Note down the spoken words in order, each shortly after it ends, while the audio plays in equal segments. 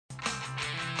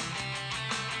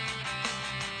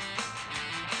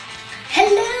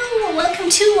Hello! Welcome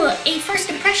to a first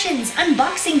impressions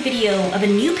unboxing video of a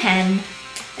new pen.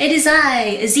 It is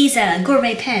I, Aziza,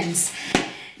 Gourmet Pens.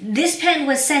 This pen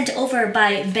was sent over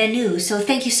by Benu, so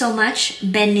thank you so much,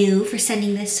 Benu, for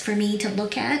sending this for me to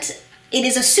look at. It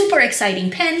is a super exciting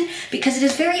pen because it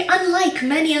is very unlike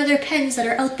many other pens that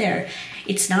are out there.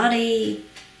 It's not a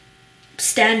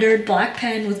standard black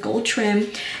pen with gold trim.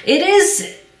 It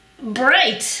is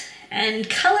bright and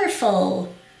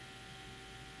colorful.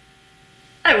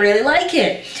 I really like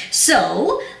it.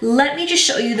 So let me just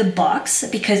show you the box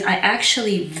because I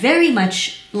actually very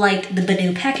much like the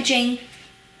Benu packaging.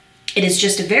 It is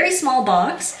just a very small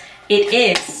box. It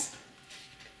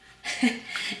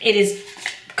is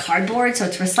cardboard, so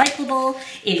it's recyclable.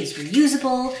 It is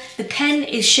reusable. The pen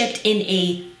is shipped in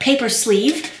a paper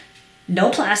sleeve, no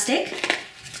plastic.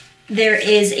 There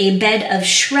is a bed of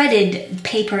shredded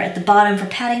paper at the bottom for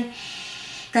padding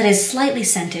that is slightly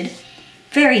scented.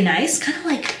 Very nice, kind of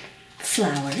like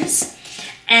flowers.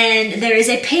 And there is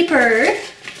a paper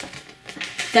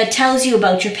that tells you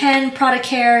about your pen, product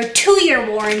care, 2-year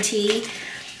warranty,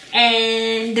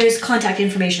 and there's contact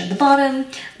information at the bottom,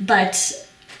 but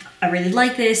I really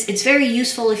like this. It's very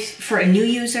useful for a new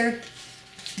user,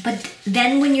 but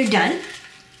then when you're done,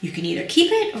 you can either keep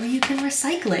it or you can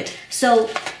recycle it. So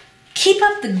keep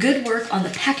up the good work on the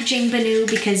packaging, Benu,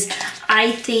 because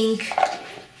I think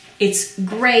it's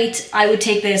great. I would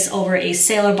take this over a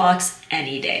Sailor box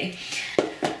any day.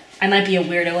 I might be a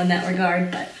weirdo in that regard,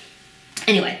 but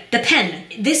anyway, the pen.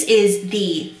 This is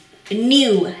the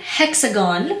new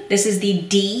Hexagon. This is the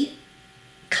D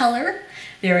color.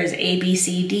 There is A, B,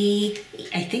 C, D.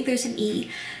 I think there's an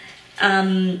E.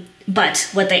 But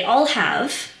what they all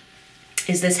have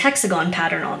is this hexagon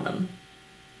pattern on them.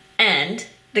 And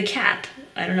the cap.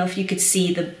 I don't know if you could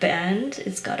see the band.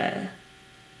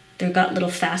 They've got little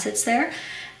facets there,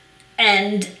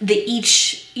 and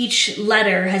each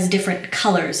letter has different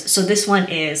colors. So this one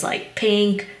is like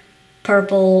pink,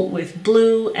 purple with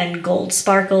blue and gold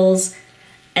sparkles,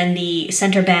 and the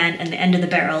center band and the end of the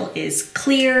barrel is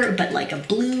clear, but like a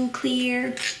blue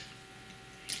clear,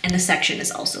 and the section is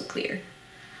also clear.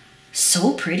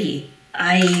 So pretty.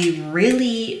 I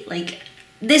really like.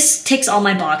 This ticks all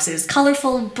my boxes.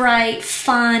 Colorful, bright,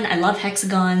 fun. I love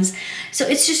hexagons. So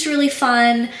it's just really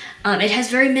fun. It has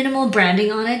very minimal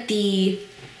branding on it. The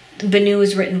Benu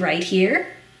is written right here.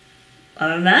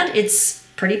 Other than that, it's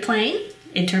pretty plain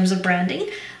in terms of branding.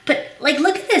 But like,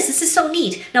 look at this. This is so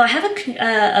neat. Now I have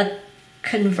a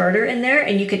converter in there,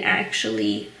 and you can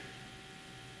actually,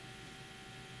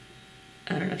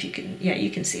 I don't know if you can, yeah, you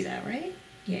can see that, right?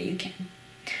 Yeah, you can.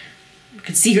 You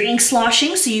can see your ink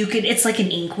sloshing, so it's like an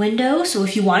ink window. So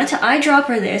if you wanted to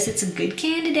eyedropper this, it's a good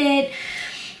candidate.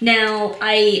 Now,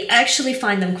 I actually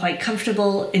find them quite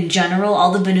comfortable in general.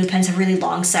 All the Benu pens have really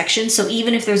long sections, so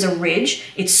even if there's a ridge,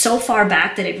 it's so far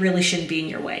back that it really shouldn't be in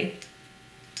your way.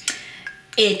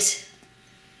 It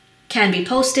can be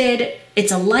posted.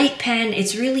 It's a light pen.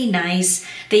 It's really nice.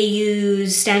 They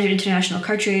use standard international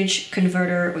cartridge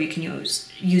converter, or you can use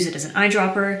it as an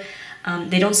eyedropper.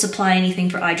 They don't supply anything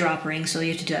for eyedroppering, so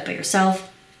you have to do that by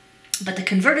yourself. But the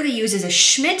converter they use is a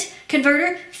Schmidt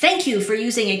converter. Thank you for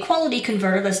using a quality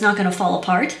converter that's not going to fall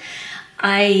apart.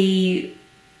 I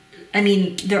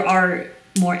mean, there are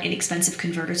more inexpensive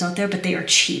converters out there, but they are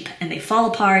cheap and they fall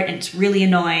apart and it's really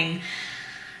annoying.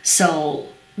 So,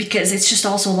 because it's just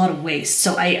also a lot of waste.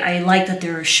 So I like that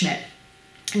they're Schmidt.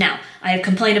 Now, I have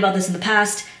complained about this in the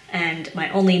past, and my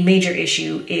only major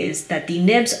issue is that the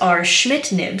nibs are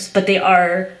Schmidt nibs, but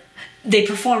they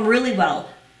perform really well.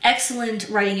 Excellent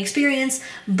writing experience,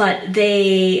 but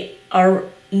they are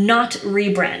not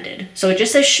rebranded. So it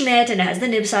just says Schmidt and it has the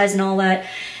nib size and all that.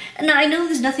 And I know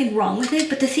there's nothing wrong with it,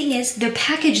 but the thing is, their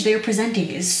package they're presenting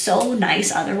is so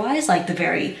nice otherwise, like the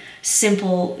very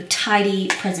simple, tidy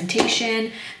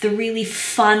presentation, the really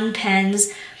fun pens.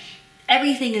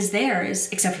 Everything is theirs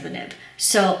except for the nib.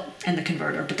 So, and the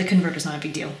converter, but the converter's not a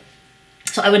big deal.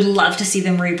 So I would love to see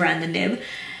them rebrand the nib,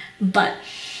 but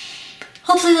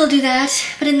hopefully they'll do that.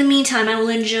 But in the meantime, I will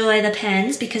enjoy the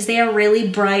pens because they are really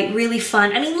bright, really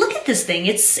fun. I mean, look at this thing.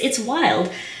 It's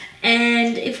wild.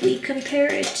 And if we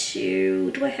compare it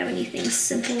to, do I have anything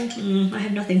simple? I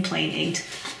have nothing plain inked.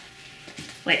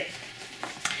 Wait.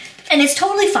 And it's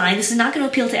totally fine. This is not going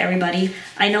to appeal to everybody.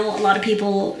 I know a lot of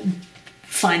people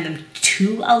find them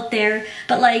too out there,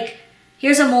 but like,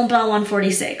 here's a Montblanc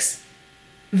 146.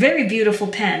 Very beautiful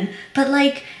pen, but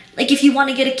like if you want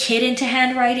to get a kid into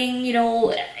handwriting, you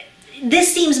know,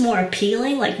 this seems more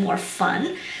appealing, like more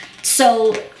fun.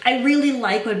 So I really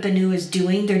like what Benu is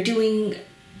doing. They're doing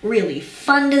really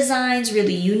fun designs,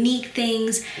 really unique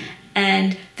things,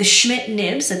 and the Schmidt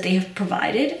nibs that they have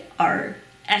provided are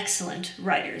excellent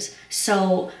writers.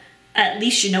 So at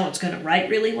least you know it's going to write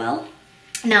really well.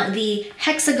 Now the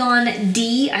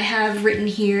Hexagon-D I have written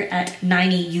here at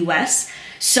 90 US.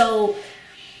 So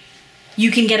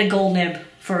you can get a gold nib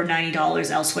for $90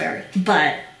 elsewhere,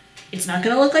 but it's not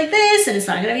going to look like this and it's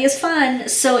not going to be as fun.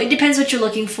 So it depends what you're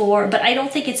looking for, but I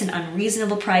don't think it's an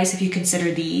unreasonable price if you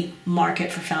consider the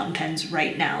market for fountain pens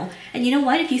right now. And you know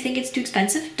what? If you think it's too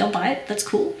expensive, don't buy it. That's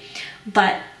cool.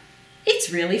 But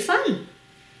it's really fun.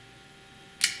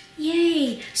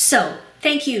 Yay. So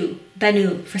thank you,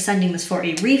 Benu, for sending this for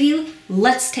a review.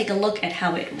 Let's take a look at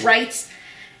how it writes,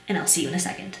 and I'll see you in a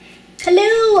second.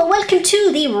 Hello, welcome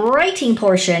to the writing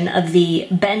portion of the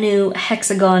Benu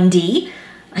Hexagon-D.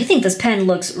 I think this pen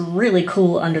looks really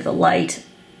cool under the light.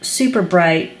 Super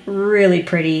bright, really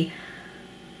pretty.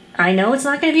 I know it's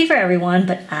not going to be for everyone,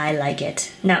 but I like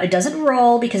it. Now, it doesn't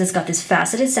roll because it's got this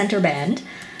faceted center band,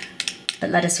 but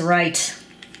let us write.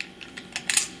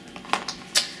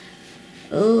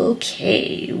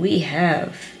 Okay, we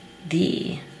have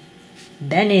the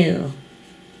Benu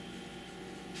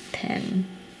pen.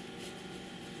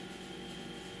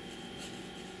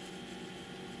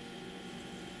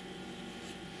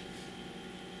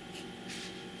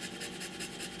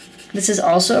 This is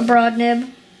also a broad nib.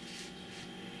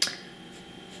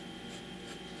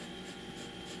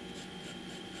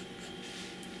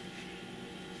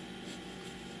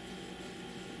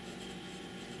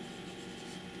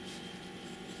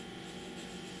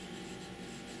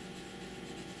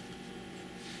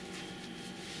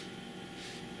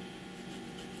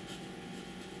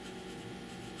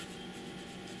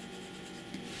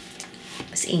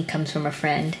 This ink comes from a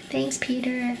friend. Thanks,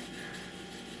 Peter.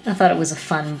 I thought it was a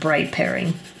fun, bright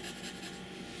pairing.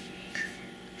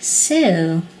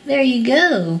 So, there you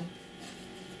go.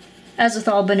 As with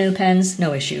all Benu pens,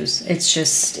 no issues. It's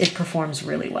just, it performs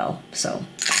really well. So,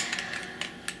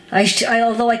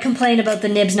 although I complain about the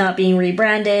nibs not being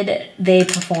rebranded, they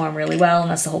perform really well, and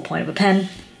that's the whole point of a pen.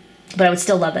 But I would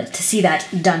still love it to see that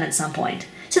done at some point.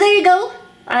 So there you go.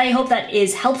 I hope that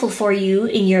is helpful for you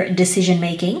in your decision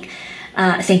making.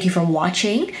 Thank you for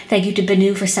watching. Thank you to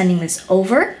Benu for sending this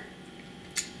over.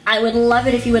 I would love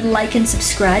it if you would like and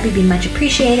subscribe. It'd be much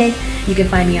appreciated. You can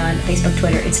find me on Facebook,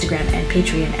 Twitter, Instagram, and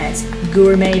Patreon as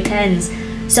Gourmet Pens.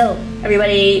 So,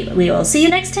 everybody, we will see you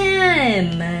next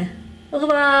time. Au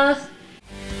revoir.